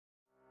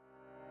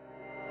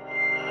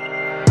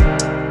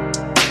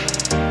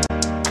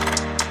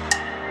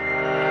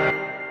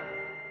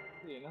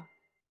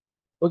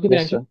Okay,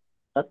 Yes, Priyanshu.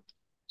 sir.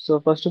 So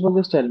first of all,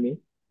 just tell me,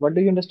 what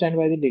do you understand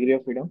by the degree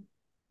of freedom?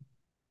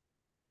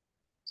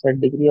 So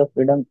degree of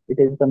freedom, it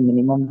is the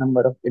minimum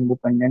number of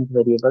independent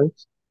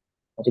variables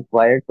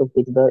required to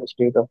fix the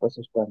state of a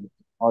system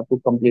or to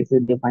completely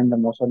define the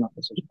motion of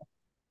a system.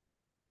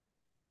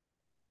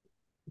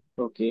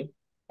 Okay.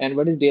 And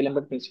what is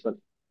D'Alembert principle?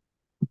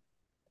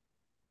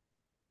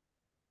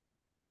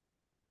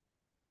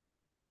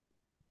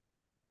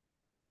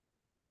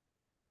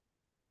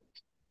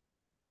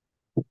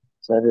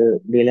 Sir,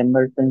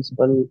 D'Alembert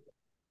principle,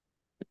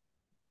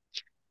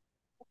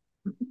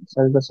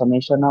 sir, the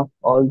summation of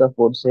all the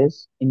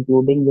forces,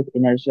 including with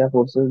inertia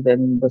forces,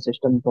 then the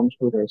system comes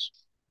to rest.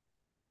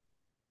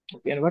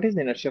 Okay. And what is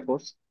the inertia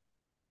force?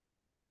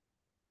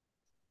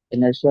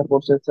 Inertia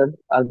forces, sir,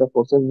 are the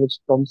forces which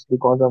comes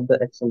because of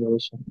the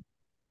acceleration.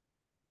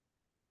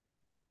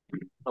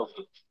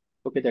 Okay.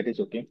 Okay, that is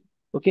okay.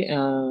 Okay.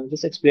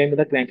 Just explain me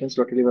the crank and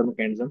slotted lever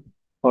mechanism.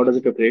 How does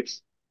it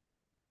operates?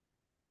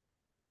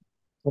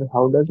 Sir,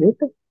 how does it?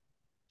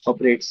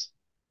 Operates.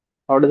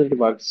 How does it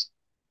works?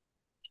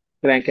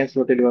 Crank and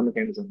slotted lever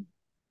mechanism.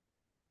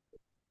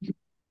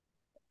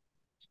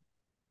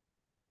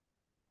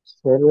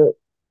 Sir,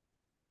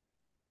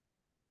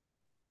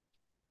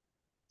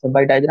 sir,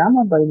 by diagram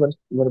or by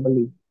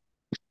verbally?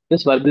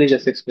 Just verbally,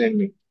 just explain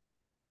me.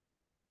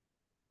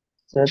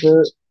 Sir,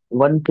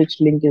 one fixed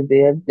link is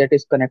there that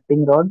is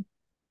connecting rod,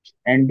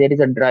 and there is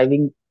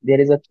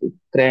a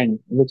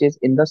crank which is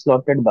in the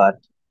slotted bar,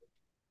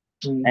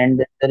 Hmm.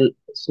 and the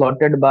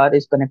slotted bar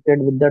is connected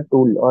with the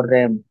tool or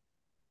ram.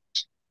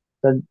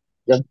 The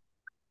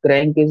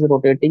crank is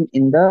rotating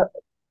in the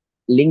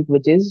link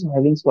which is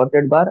having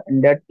slotted bar,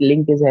 and that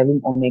link is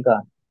having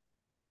omega.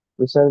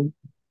 So, sir,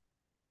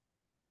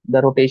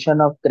 the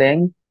rotation of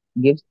crank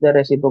gives the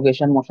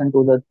reciprocation motion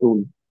to the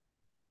tool.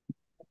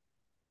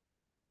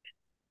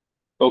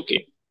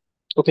 Okay.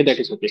 Okay, that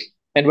is okay.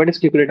 And what is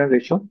quick return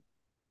ratio?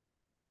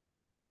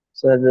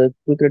 So the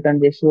quick return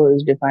ratio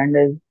is defined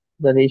as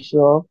the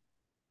ratio of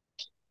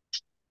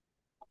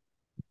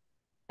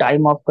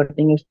time of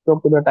cutting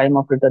stroke to the time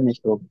of return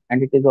stroke,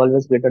 and it is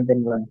always greater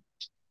than 1.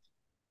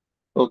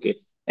 Okay.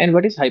 And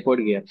what is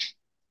hypod gear?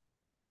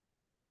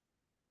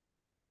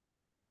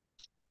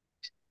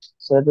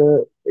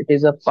 So it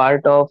is a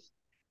part of,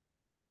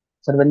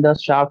 so when the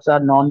shafts are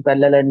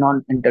non-parallel and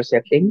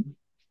non-intersecting,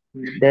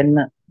 Hmm.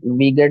 then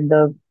we get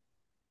the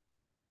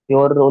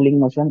pure rolling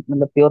motion.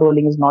 And the pure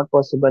rolling is not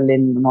possible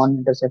in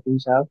non-intersecting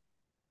shaft.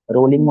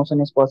 Rolling motion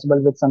is possible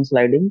with some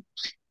sliding,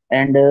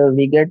 and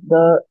we get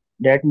the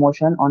that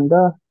motion on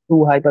the two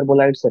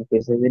hyperboloid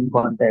surfaces in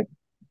contact.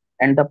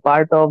 And the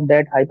part of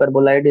that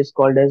hyperboloid is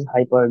called as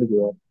hypered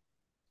gear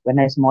when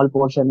a small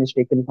portion is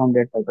taken from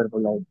that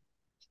hyperboloid.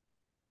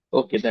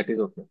 Okay, that is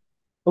okay.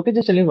 Okay,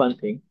 just tell me one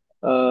thing.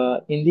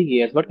 In the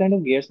gears, what kind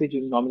of gears we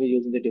normally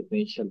use in the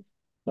differential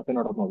of an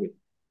automobile?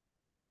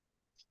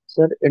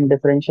 Sir, in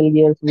differential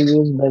gears, we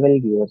use bevel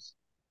gears.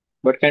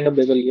 What kind of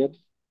bevel gear?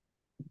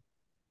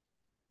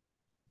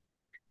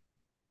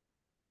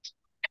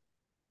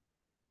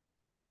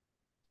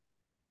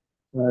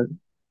 Uh,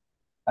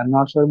 I'm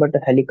not sure, but a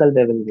helical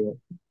bevel gear.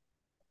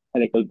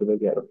 Helical bevel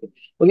gear. Okay.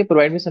 Okay,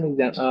 provide me some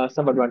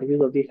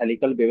advantages of the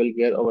helical bevel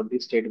gear over the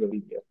straight bevel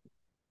gear.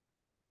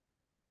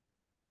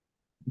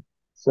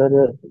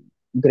 Sir,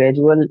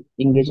 gradual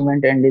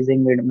engagement and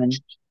disengagement.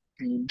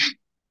 Hmm.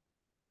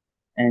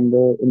 And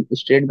in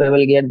straight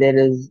bevel gear, there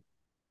is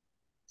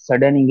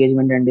sudden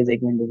engagement and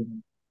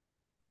disengagement.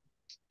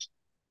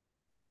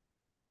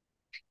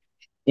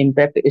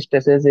 Impact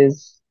stresses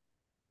is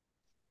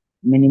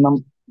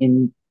minimum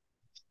in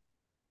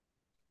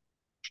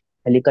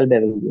helical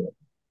bevel gear.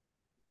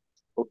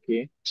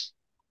 Okay.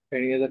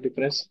 Any other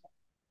difference?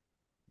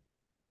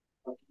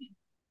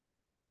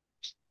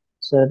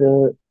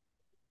 Sir,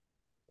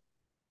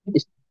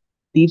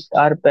 teeth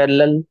are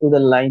parallel to the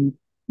line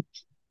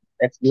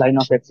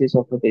of axis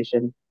of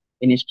rotation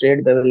in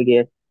straight bevel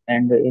gear,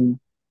 and in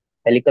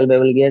helical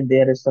bevel gear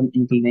there is some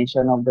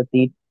inclination of the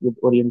teeth with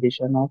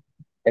orientation of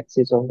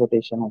axis of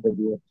rotation of the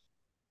gear.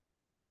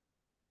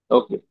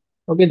 Okay.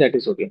 Okay, that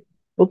is okay.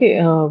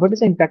 Okay, what is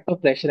the impact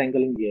of pressure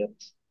angle in gear?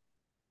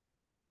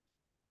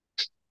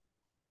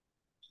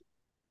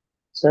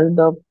 So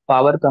the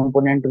power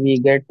component we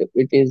get,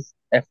 it is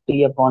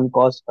Ft upon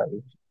cos phi.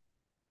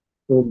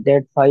 So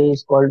that phi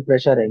is called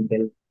pressure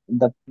angle.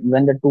 The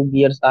when the two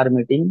gears are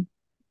meeting,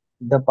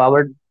 the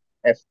power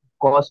F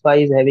cos phi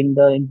is having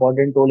the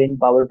important role in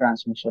power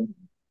transmission.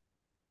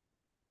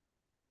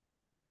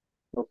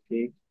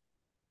 Okay.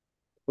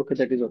 Okay,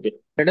 that is okay.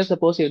 Let us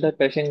suppose if the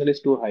pressure angle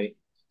is too high,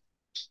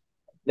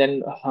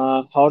 then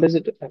how does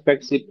it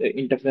affect the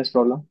interference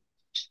problem?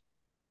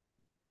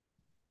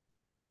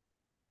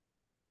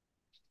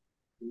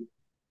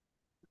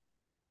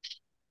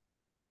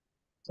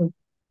 So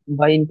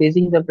by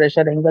increasing the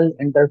pressure angle,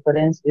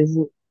 interference is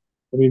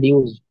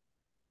reduced.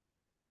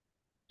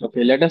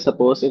 Okay, let us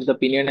suppose if the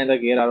pinion and the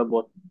gear are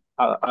both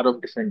are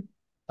of different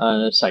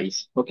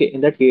size. Okay,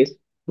 in that case,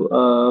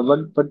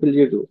 what will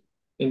you do?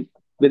 In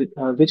with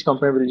which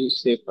component will you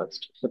save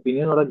first, the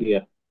pinion or the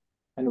gear?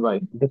 And why?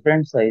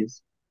 different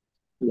size.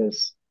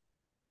 Yes.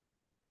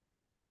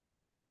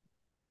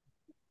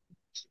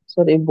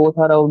 So if both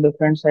are of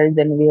different size,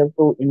 then we have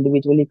to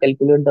individually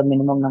calculate the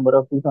minimum number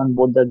of feet on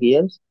both the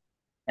gears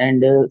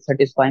and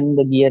satisfying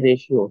the gear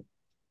ratio.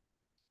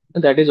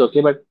 That is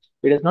okay, but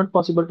it is not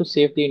possible to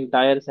save the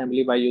entire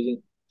assembly by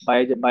using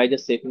by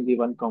just saving the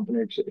one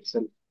component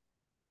itself.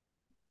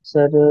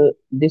 Sir,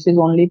 this is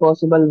only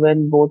possible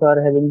when both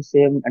are having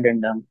same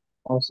addendum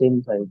or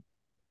same size.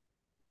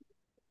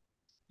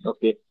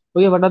 Okay.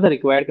 Okay, what are the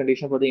required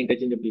conditions for the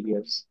interchangeable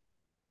gears?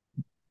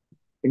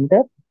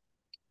 Inter,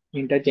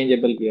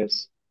 Interchangeable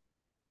gears.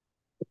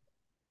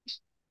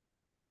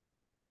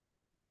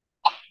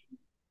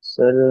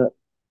 sir,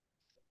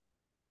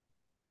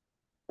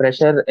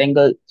 pressure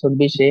angle should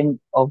be same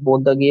of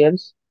both the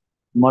gears.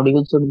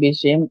 Module should be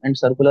same and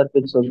circular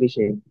pitch should be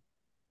same.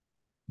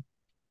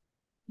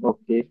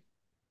 Okay.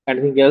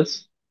 Anything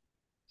else?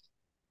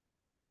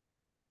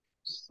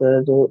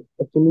 Sir,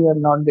 actually,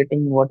 I'm not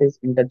getting what is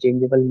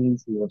interchangeable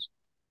means here.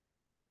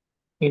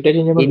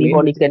 Interchangeable Any means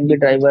body can be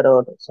driver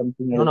or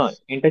something no.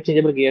 else.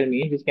 Interchangeable gear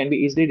means which can be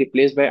easily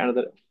replaced by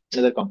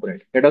another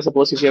component. Let us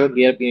suppose if you have a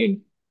gear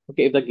pin.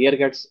 Okay, if the gear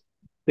gets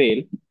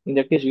fail, in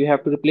that case you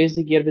have to replace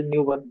the gear with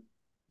new one.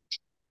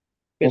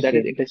 Okay, that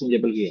is Okay.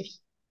 interchangeable gear.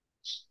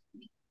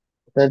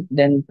 Sir,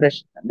 then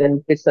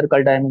pitch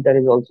circle diameter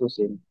is also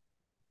same.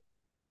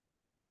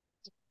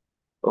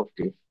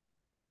 Okay.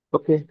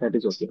 Okay, that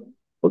is okay.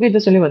 Okay,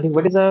 just tell me one thing.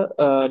 What is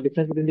the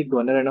difference between the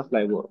governor and a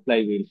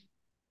flywheel?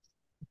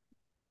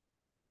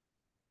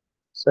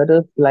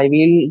 Sir,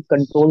 flywheel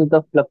controls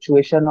the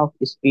fluctuation of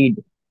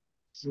speed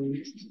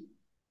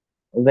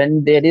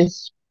when there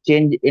is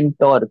change in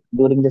torque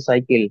during the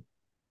cycle,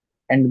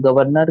 and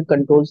governor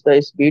controls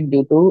the speed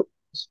due to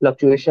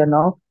fluctuation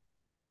of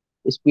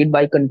speed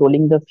by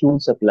controlling the fuel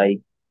supply.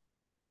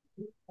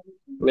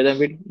 Whether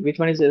which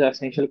one is the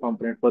essential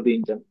component for the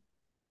engine?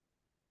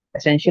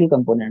 Essential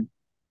component.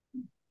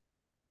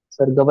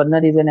 Sir,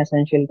 governor is an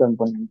essential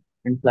component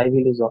and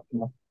flywheel is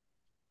optional.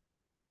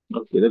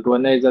 Okay, the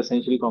governor is the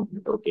essential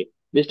component. Okay.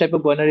 Which type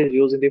of governor is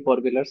used in the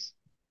four-wheelers?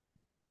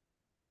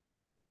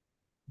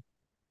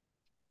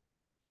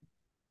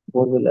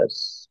 Four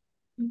wheelers.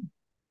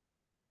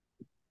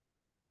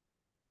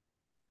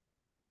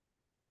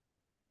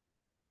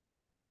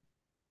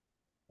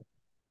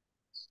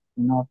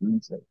 Not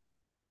answer.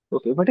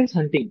 Okay, what is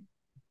hunting?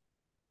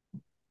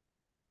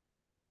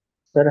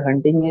 Sir,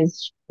 hunting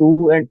is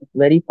to and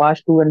very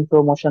fast to and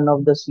fro motion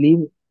of the sleeve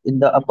in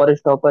the upper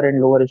stopper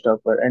and lower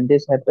stopper, and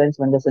this happens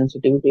when the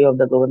sensitivity of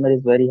the governor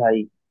is very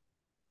high.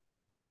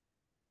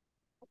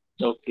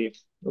 Okay,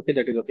 okay,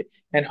 that is okay.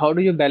 And how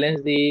do you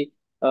balance the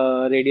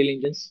radial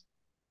engines?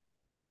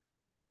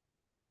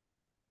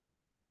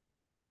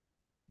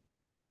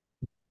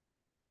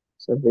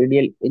 So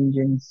radial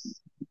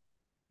engines,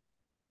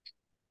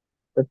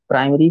 the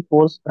primary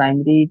force,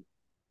 primary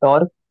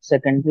torque,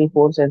 secondary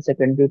force, and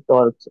secondary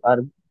torques are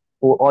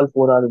all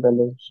four are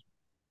balanced.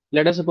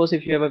 Let us suppose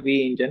if you have a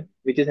V engine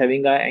which is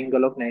having an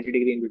angle of 90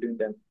 degree in between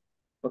them.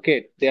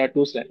 Okay, there are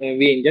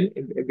V engine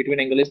between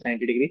angle is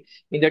 90 degree.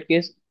 In that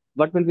case,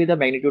 what will be the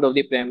magnitude of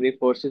the primary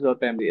forces or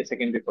primary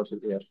secondary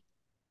forces here?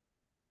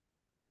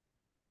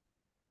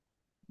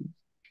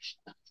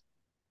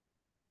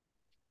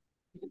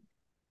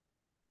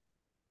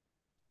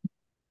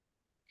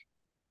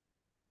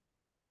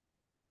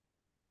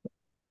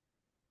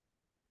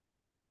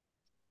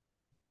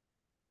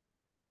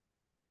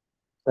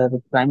 So the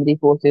primary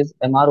force is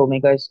mr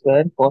omega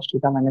square cos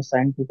theta minus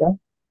sin theta,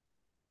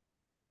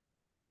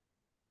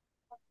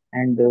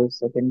 and the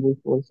secondary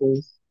force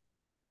is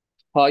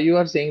How you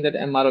are saying that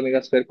mr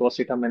omega square cos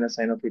theta minus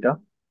sin of theta?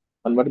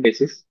 On what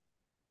basis?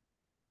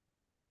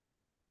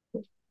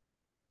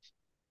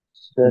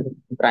 the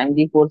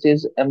primary force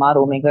is mr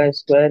omega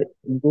square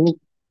into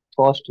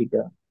cos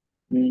theta,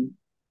 Mm,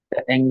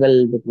 the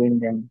angle between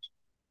them,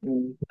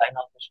 mm, line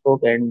of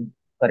stroke and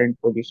current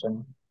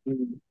position.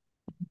 mm.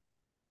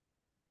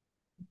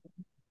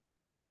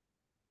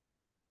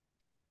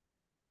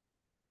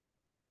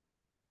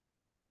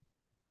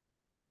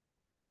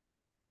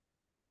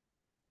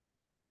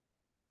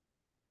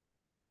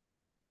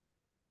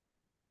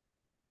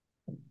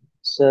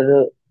 Sir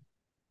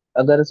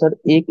अगर sir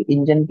एक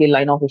engine के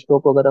line of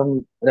stroke को अगर हम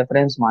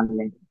reference मान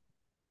लें,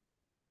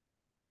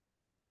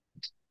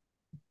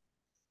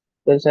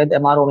 तो शायद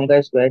एम आर ओमेगा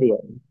स्क्वायर ही है.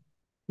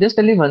 Just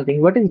tell me one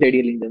thing. What is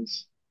radial engines?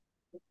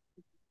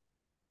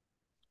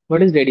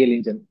 What is radial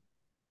engine?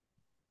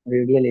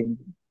 Radial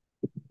engine.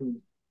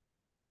 Mm.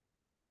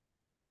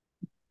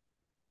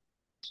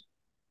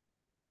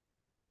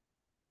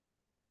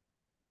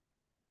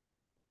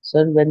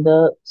 Sir, when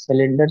the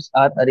cylinders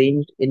are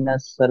arranged in a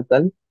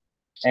circle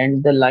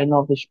and the line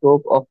of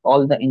stroke of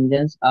all the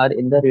engines are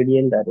in the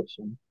radial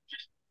direction.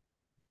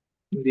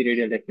 The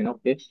radial direction.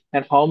 Okay.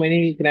 And how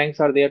many cranks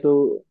are there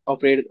to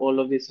operate all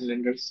of these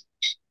cylinders?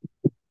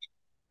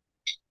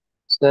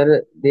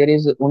 Sir, there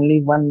is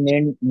only one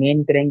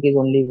main crank is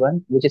only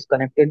one which is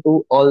connected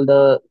to all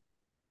the.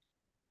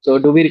 So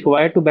do we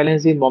require to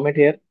balance the moment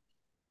here?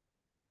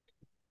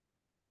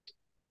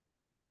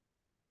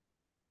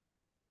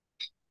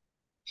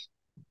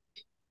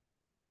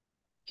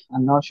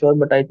 I'm not sure,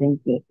 but I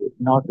think it's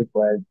not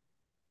required.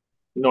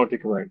 Not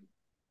required.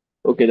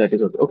 Okay, that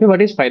is okay. Okay,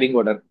 what is firing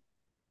order?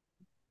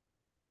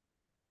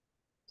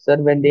 Sir,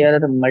 when there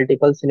are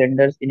multiple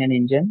cylinders in an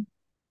engine,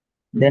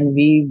 Mhm. then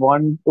we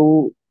want to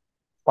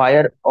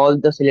fire all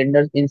the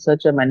cylinders in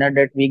such a manner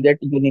that we get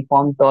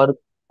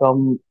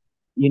from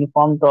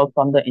uniform torque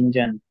from the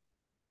engine.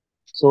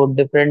 So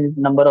different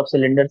number of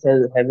cylinders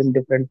having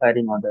different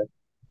firing order.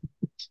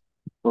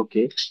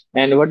 Okay.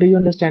 And what do you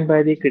understand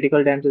by the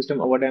critical dam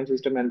system, over dam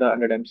system, and the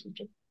under dam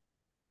system?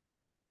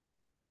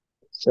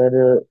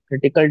 Sir,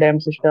 critical dam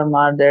system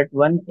are that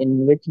one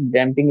in which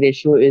damping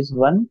ratio is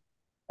 1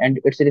 and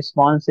its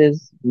response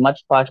is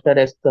much faster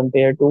as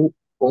compared to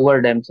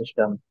over dam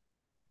system.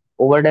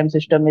 Over dam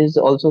system is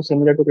also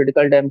similar to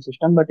critical dam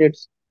system, but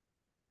its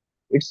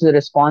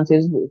response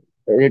is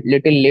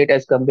little late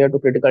as compared to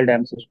critical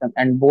dam system,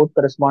 and both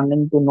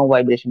corresponding to no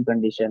vibration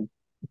condition,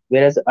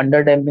 whereas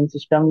under damping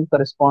system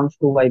corresponds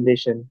to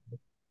vibration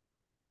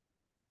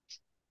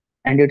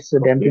and its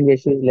Okay. damping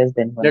ratio is less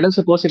than Let 1. us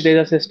suppose if there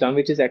is a system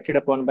which is acted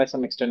upon by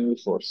some external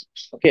force.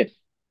 Okay.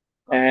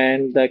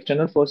 And the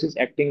external force is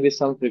acting with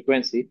some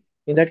frequency.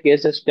 In that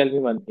case, just tell me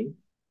one thing.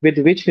 With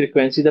which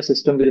frequency the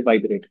system will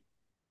vibrate?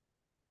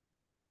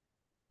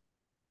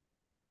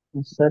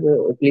 Sir,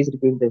 please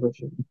repeat the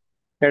question.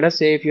 Let us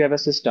say if you have a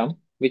system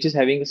which is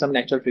having some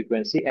natural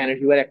frequency, and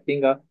if you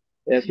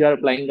are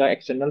applying a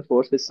external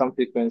force with some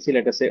frequency,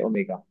 let us say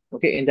omega.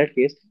 Okay, in that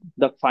case,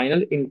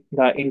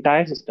 the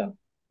entire system,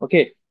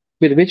 okay,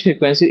 with which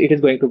frequency it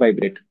is going to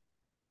vibrate?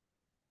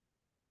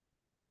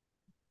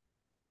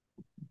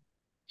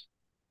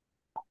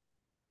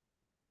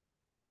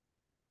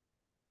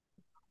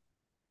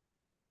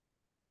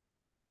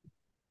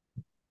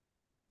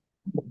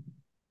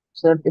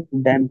 Sir, if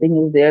damping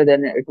is there,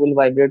 then it will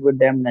vibrate with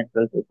damp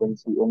natural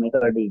frequency,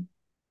 omega d.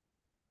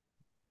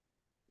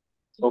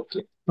 Okay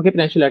okay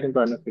Priyanshu Latin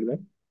पढ़ना फिर मैं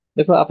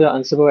देखो आप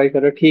answer provide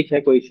कर रहे हो ठीक है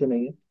कोई इश्यू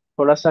नहीं है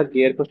थोड़ा सा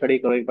गियर को स्टडी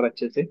करो एक बार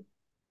अच्छे से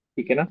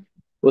ठीक है ना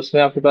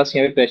उसमें आपके पास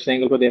यहाँ पे प्रेशर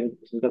एंगल को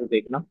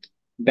देखना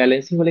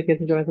बैलेंसिंग वाले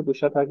केस में जो मैंने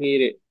पूछा था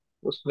कि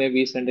उसमें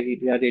 20 सेंटर की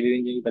या रेडियल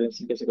इंजन की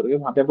बैलेंसिंग कैसे करोगे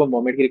वहाँ पे आपको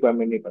मोमेंट की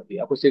रिक्वायरमेंट नहीं पड़ती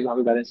आपको सिर्फ वहाँ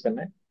पे बैलेंस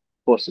करना है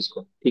फोर्सेस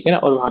को ठीक है ना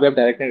और वहाँ पे आप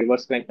direct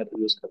reverse crank method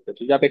use करते हो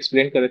तो जो आप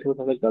एक्सप्लेन कर रहे थे वो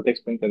थोड़ा ज़्यादा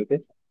एक्सप्लेन कर रहे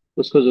थे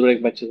उसको जरूर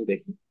एक बच्चे से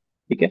देखना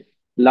ठीक है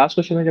लास्ट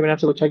क्वेश्चन में जब मैंने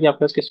आपसे पूछा कि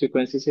आपके पास किस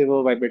फ्रीक्वेंसी से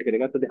वो वाइब्रेट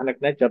करेगा तो ध्यान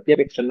रखना है जब भी आप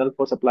एक्सटर्नल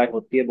फोर्स अप्लाई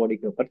होती है बॉडी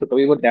के ऊपर तो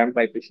कभी वो डैम्प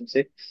वाइब्रेशन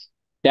से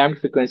डैम्प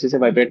फ्रीक्वेंसी से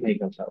वाइब्रेट नहीं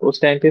करता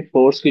उस टाइम पे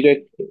फोर्स की जो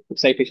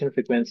एक्साइटेशन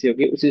फ्रीक्वेंसी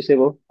होगी उसी से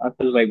वो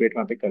आपको वाइब्रेट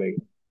वहां पे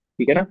करेगा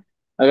ठीक है ना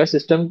अगर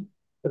सिस्टम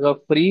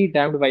फ्री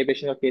डैम्प्ड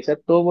वाइब्रेशन का केस है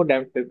तो वो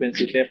डैम्प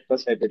फ्रीक्वेंसी पे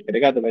बस वाइब्रेट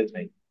करेगा अदरवाइज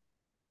नहीं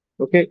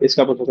ओके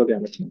इसका बहुत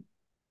ध्यान रखना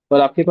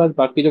और आपके पास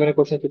बाकी जो मैंने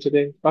क्वेश्चन पूछे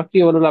थे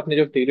बाकी ओवरऑल आपने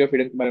जो थ्योरी ऑफ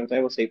फ्रीडम के बारे में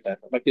बताया वो सही था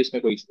बाकी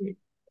उसमें कोई इशू नहीं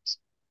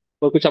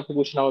और कुछ आपको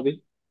पूछना हो अभी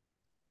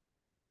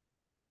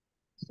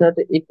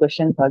सर, एक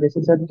क्वेश्चन था,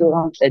 जैसे सर जो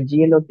हम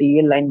एचजीएल और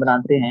टीएल लाइन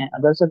बनाते हैं,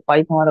 अगर सर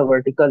पाइप हमारा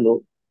वर्टिकल हो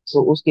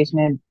तो उस केस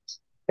में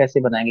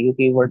कैसे बनाएंगे,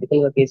 क्योंकि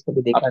वर्टिकल का केस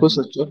कभी देखा आपको नहीं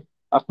है। सोचो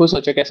आपको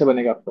सोचो कैसे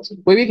बनेगा आपका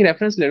कोई भी एक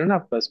रेफरेंस ले लो ना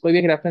आपके पास कोई भी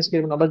एक रेफरेंस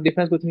के बस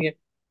डिफरेंस कुछ नहीं है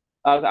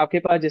आपके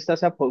पास जिस तरह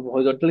से आप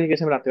हॉरिजॉन्टल के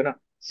केस में बनाते हो ना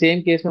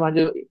सेम केस में वहाँ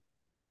जो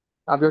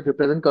आप जो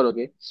रिप्रेजेंट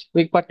करोगे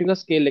वो एक पर्टिकुलर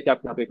स्केल लेके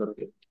आप यहाँ पे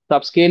करोगे तो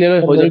आप स्केल ले लो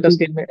सर हॉरिजॉन्टल वैसे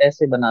स्केल में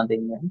ऐसे बना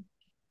देंगे हम।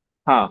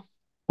 हाँ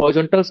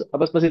हॉरिजॉन्टल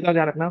बस बस इतना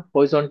ध्यान रखना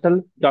हॉरिजॉन्टल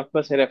जो आपके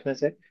पास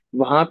रेफरेंस है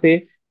वहां पे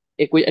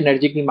एक कोई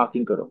एनर्जी की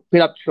मार्किंग करो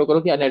फिर आप शो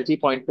करो कि एनर्जी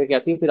पॉइंट पे क्या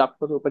थी फिर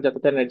आपको तो ऊपर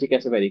जाता है एनर्जी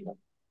कैसे वेरी कर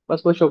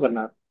बस वो शो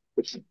करना है,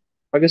 कुछ नहीं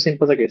बाकी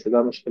सिंपल सा केस है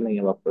ज़्यादा मुश्किल नहीं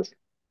है वापस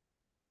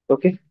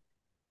okay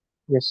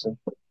yes sir.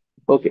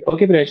 Okay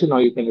okay Priyanshu now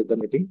you can leave the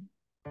meeting